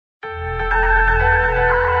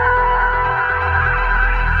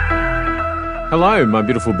Hello, my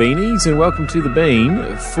beautiful beanies, and welcome to The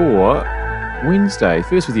Bean for Wednesday.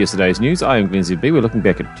 First with yesterday's news, I am Glenn ZB. We're looking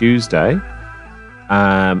back at Tuesday,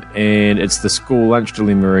 and it's the school lunch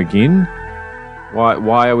dilemma again.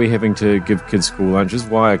 Why are we having to give kids school lunches?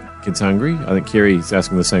 Why are kids hungry? I think Kerry's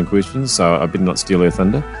asking the same questions, so I better not steal her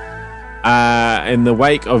thunder. In the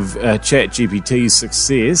wake of ChatGPT's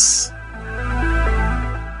success,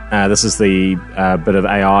 this is the bit of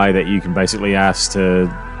AI that you can basically ask to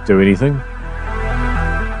do anything.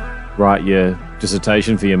 Write your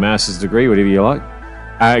dissertation for your master's degree, whatever you like.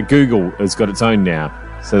 Google has got its own now,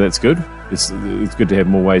 so that's good. It's good to have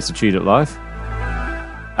more ways to cheat at life.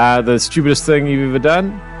 The stupidest thing you've ever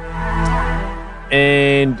done,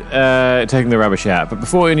 and taking the rubbish out. But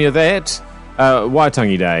before any of that,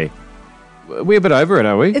 Waitangi Day. We're a bit over it,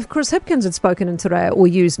 are we? If Chris Hipkins had spoken in Te Reo or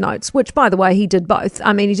used notes, which, by the way, he did both.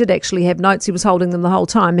 I mean, he did actually have notes. He was holding them the whole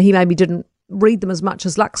time. He maybe didn't read them as much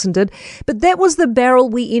as Luxon did. But that was the barrel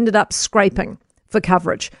we ended up scraping for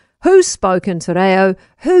coverage. Who spoke in Te Reo,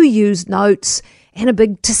 who used notes, and a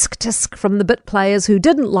big tisk-tisk from the bit players who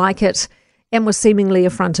didn't like it and were seemingly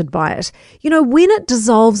affronted by it. You know, when it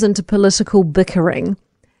dissolves into political bickering,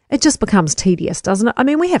 it just becomes tedious, doesn't it? I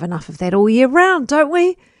mean, we have enough of that all year round, don't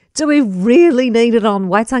we? Do we really need it on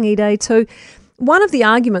Waitangi Day too? One of the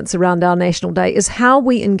arguments around our National Day is how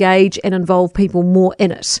we engage and involve people more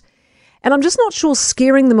in it. And I'm just not sure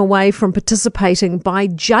scaring them away from participating by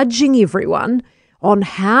judging everyone on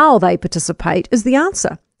how they participate is the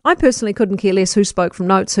answer. I personally couldn't care less who spoke from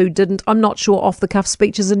notes, who didn't. I'm not sure off-the-cuff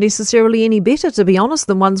speeches are necessarily any better, to be honest,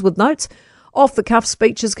 than ones with notes. Off-the-cuff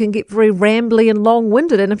speeches can get very rambly and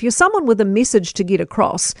long-winded, and if you're someone with a message to get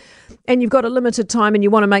across and you've got a limited time and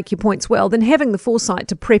you want to make your points well, then having the foresight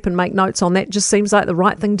to prep and make notes on that just seems like the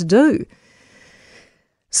right thing to do.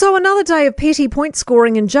 So another day of petty point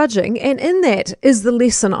scoring and judging, and in that is the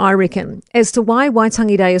lesson, I reckon, as to why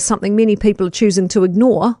Waitangi Day is something many people are choosing to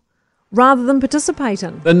ignore rather than participate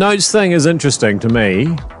in. The notes thing is interesting to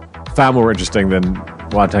me, far more interesting than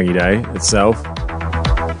Waitangi Day itself.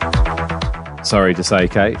 Sorry to say,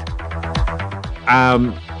 Kate.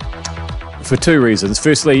 For two reasons.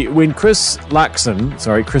 Firstly, when Christopher,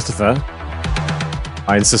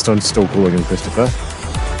 I insist on still calling him Christopher,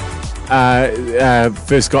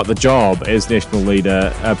 first got the job as national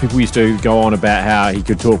leader, people used to go on about how he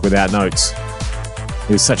could talk without notes.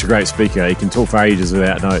 He was such a great speaker, he can talk for ages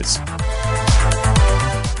without notes.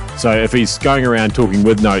 So if he's going around talking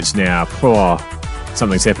with notes now,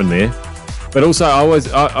 something's happened there. But also,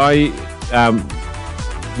 I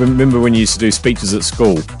remember when you used to do speeches at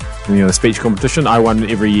school, the speech competition. I won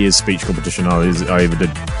every year's speech competition I ever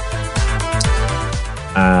did.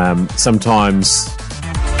 Sometimes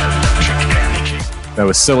they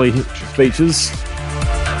were silly speeches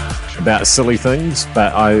about silly things,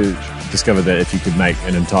 but I discovered that if you could make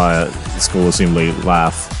an entire school assembly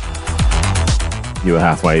laugh, you were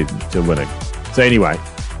halfway to winning. So anyway,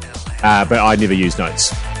 but I never used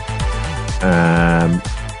notes. And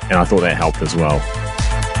I thought that helped as well.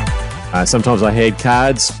 Sometimes I had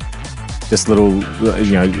cards, just little,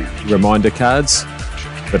 reminder cards,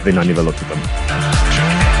 but then I never looked at them.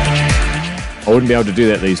 I wouldn't be able to do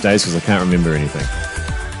that these days because I can't remember anything.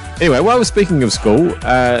 Anyway, while we're speaking of school,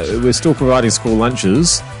 we're still providing school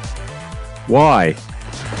lunches. Why?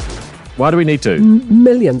 Why do we need to?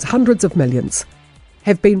 Millions, hundreds of millions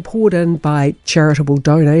have been poured in by charitable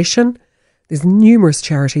donation. There's numerous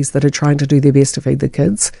charities that are trying to do their best to feed the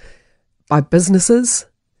kids. By businesses,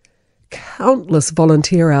 countless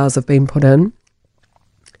volunteer hours have been put in,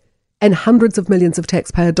 and hundreds of millions of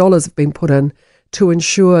taxpayer dollars have been put in to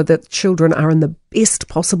ensure that children are in the best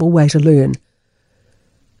possible way to learn.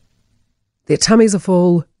 Their tummies are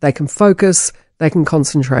full, they can focus, they can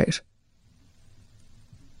concentrate.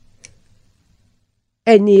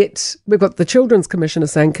 And yet, we've got the Children's Commissioner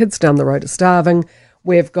saying kids down the road are starving.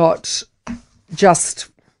 We've got just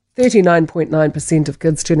 39.9% of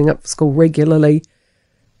kids turning up for school regularly.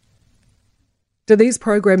 Do these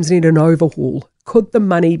programs need an overhaul? Could the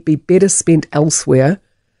money be better spent elsewhere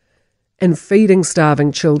in feeding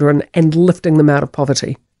starving children and lifting them out of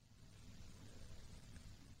poverty?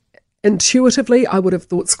 Intuitively, I would have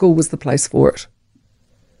thought school was the place for it.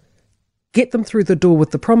 Get them through the door with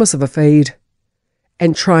the promise of a feed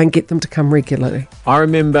and try and get them to come regularly. I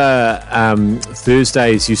remember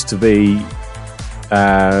Thursdays used to be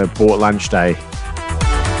bought lunch day,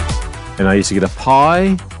 and I used to get a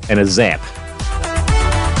pie and a Zap.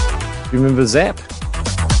 Do you remember Zap?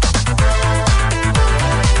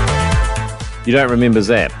 You don't remember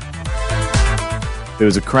Zap? There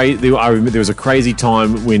was a crazy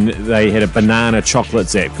time when they had a banana chocolate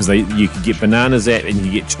Zap, because you could get banana Zap and you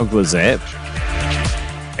could get chocolate Zap,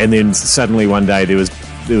 and then suddenly one day there was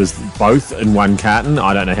both in one carton.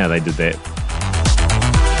 I don't know how they did that.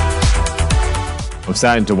 I'm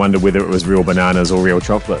starting to wonder whether it was real bananas or real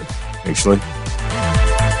chocolate, actually.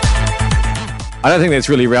 I don't think that's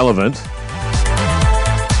really relevant.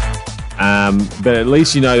 But at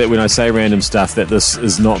least you know that when I say random stuff that this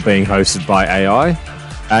is not being hosted by AI.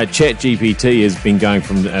 ChatGPT has been going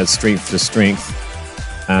from strength to strength.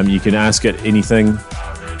 You can ask it anything.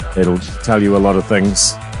 It'll tell you a lot of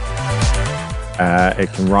things.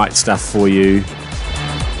 It can write stuff for you. You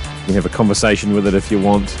can have a conversation with it if you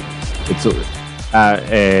want.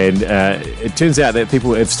 It turns out that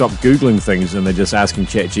people have stopped Googling things and they're just asking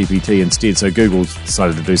ChatGPT instead. So Google's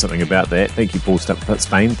decided to do something about that. Thank you, Paul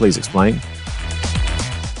Spain. Please explain.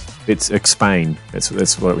 It's explain. That's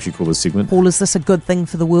what we should call this segment. Paul, is this a good thing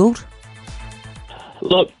for the world?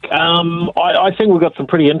 Look, I think we've got some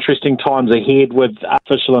pretty interesting times ahead with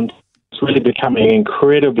artificial intelligence really becoming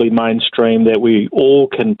incredibly mainstream that we all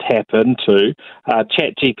can tap into.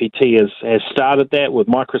 ChatGPT has started that with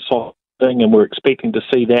Microsoft, and we're expecting to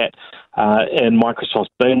see that in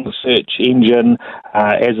Microsoft's Bing search engine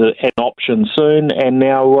as an option soon. And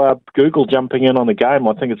now Google jumping in on the game.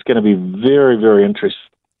 I think it's going to be very, very interesting.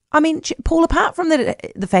 I mean, Paul, apart from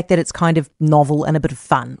the fact that it's kind of novel and a bit of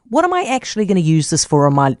fun, what am I actually going to use this for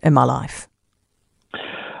in my life?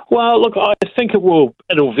 Well, look, I think it'll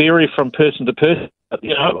vary from person to person.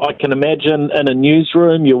 You know, I can imagine in a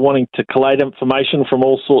newsroom you're wanting to collate information from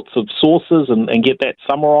all sorts of sources and get that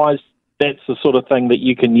summarised. That's the sort of thing that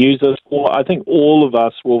you can use this for. I think all of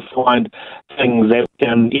us will find things that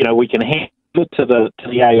we can hand to the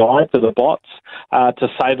AI, to the bots, to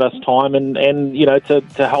save us time and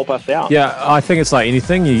to help us out. Yeah, I think it's like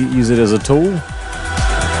anything. You use it as a tool.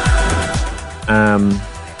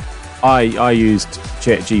 I used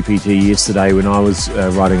ChatGPT yesterday when I was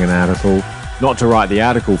writing an article, not to write the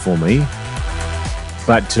article for me,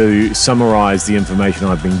 but to summarise the information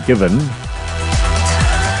I've been given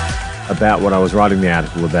about what I was writing the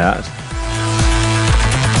article about.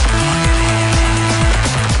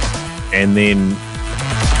 And then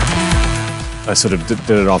I sort of did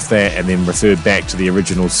it off that and then referred back to the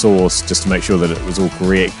original source just to make sure that it was all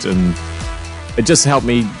correct. And it just helped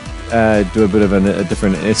me do a bit of a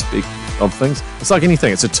different aspect of things. It's like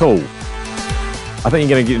anything, it's a tool. I think you're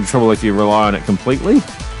going to get in trouble if you rely on it completely.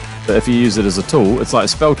 But if you use it as a tool, it's like a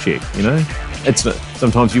spell check, you know?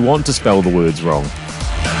 Sometimes you want to spell the words wrong.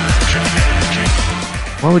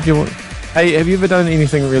 Why would you want... Hey, have you ever done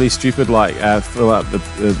anything really stupid like fill up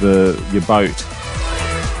your boat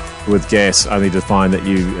with gas only to find that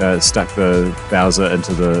you stuck the Bowser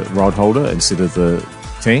into the rod holder instead of the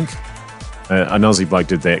tank? An Aussie bloke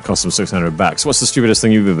did that, cost him $600. What's the stupidest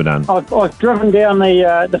thing you've ever done? I've driven down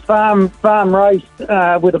the farm race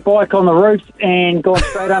with a bike on the roof and gone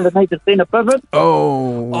straight underneath the centre pivot.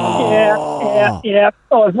 Yeah.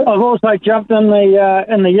 I've also jumped in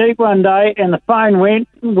the ute one day and the phone went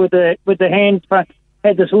with the hands.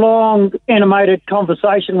 Had this long animated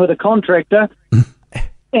conversation with a contractor,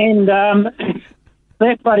 and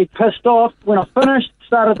that buddy pissed off when I finished.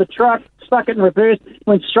 Started the truck, stuck it in reverse,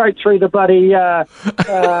 went straight through the bloody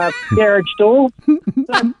garage door.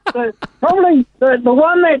 So probably the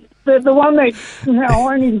one that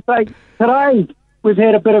I need to say today we've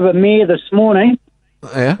had a bit of a mare this morning.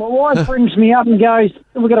 Yeah. My wife brings me up and goes,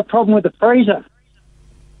 "We've got a problem with the freezer."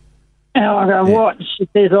 And I go, "What?" She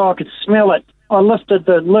says, "Oh, I could smell it." I lifted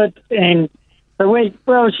the lid and so it's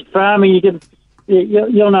farming.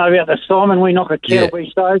 You'll know about the Simon. We knock a kettle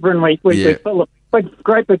beast over and we fill a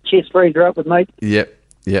great big chest freezer up with meat. Yep.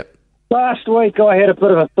 Last week I had a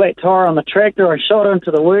bit of a flat tyre on the tractor. I shot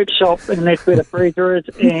into the workshop and that's where the freezer is.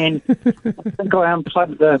 And I think I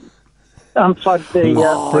unplugged the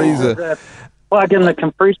freezer. Plug in the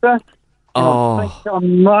compressor. I think I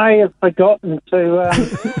may have forgotten to.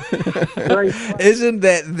 Isn't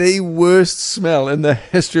that the worst smell in the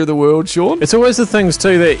history of the world, Sean? It's always the things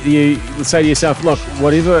too that you say to yourself, look,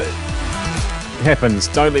 whatever happens,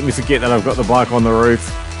 don't let me forget that I've got the bike on the roof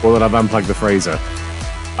or that I've unplugged the freezer.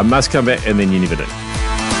 I must come back, and then you never did.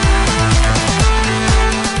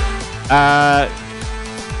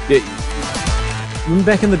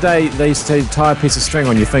 Back in the day, they used to tie a piece of string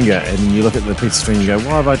on your finger, and then you look at the piece of string and you go,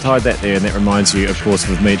 why have I tied that there? And that reminds you, of course,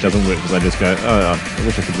 with me it doesn't work because I just go, I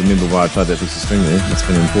wish I could remember why I tied that piece of string there. That's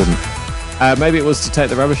been important. Maybe it was to take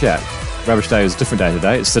the rubbish out. Rubbish day is a different day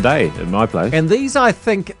today. It's today in my place. And these, I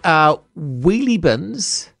think, are wheelie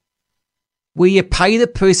bins where you pay the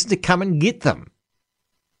person to come and get them.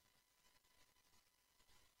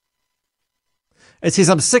 It says,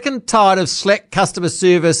 I'm sick and tired of slack customer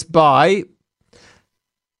service by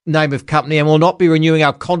name of company and will not be renewing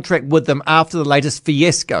our contract with them after the latest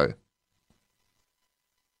fiasco.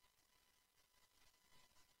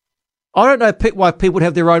 I don't know why people would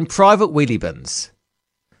have their own private wheelie bins.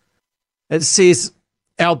 It says,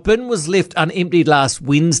 our bin was left unemptied last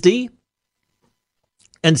Wednesday,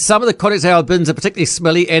 and some of the contents of our bins are particularly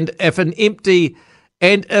smelly, and if an empty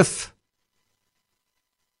is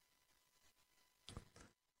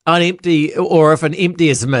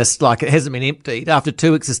missed, like it hasn't been emptied, after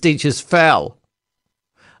 2 weeks, the stench is foul.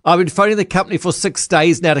 I've been phoning the company for 6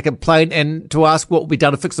 days now to complain and to ask what will be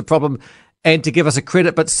done to fix the problem and to give us a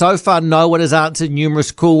credit, but so far no one has answered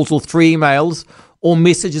numerous calls or 3 emails or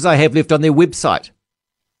messages I have left on their website.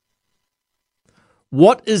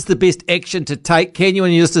 What is the best action to take? Can you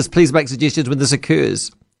and your listeners please make suggestions when this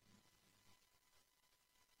occurs?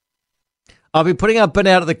 I've been putting our bin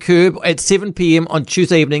out at the curb at 7 p.m. on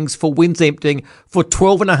Tuesday evenings for Wednesday emptying for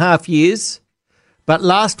 12 and a half years. But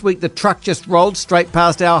last week, the truck just rolled straight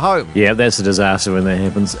past our home. Yeah, that's a disaster when that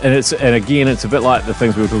happens. And again, it's a bit like the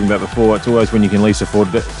things we were talking about before. It's always when you can least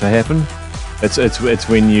afford it to happen. It's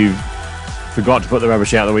when you forgot to put the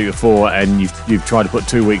rubbish out the week before and you've tried to put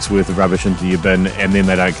 2 weeks worth of rubbish into your bin and then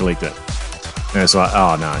they don't collect it. And it's like,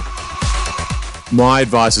 oh no. My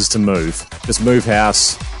advice is to move. Just move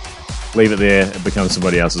house, leave it there, it becomes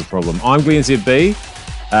somebody else's problem. I'm Glenn ZB.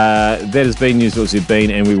 That has been News.ZB,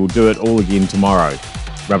 and we will do it all again tomorrow,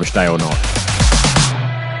 rubbish day or not.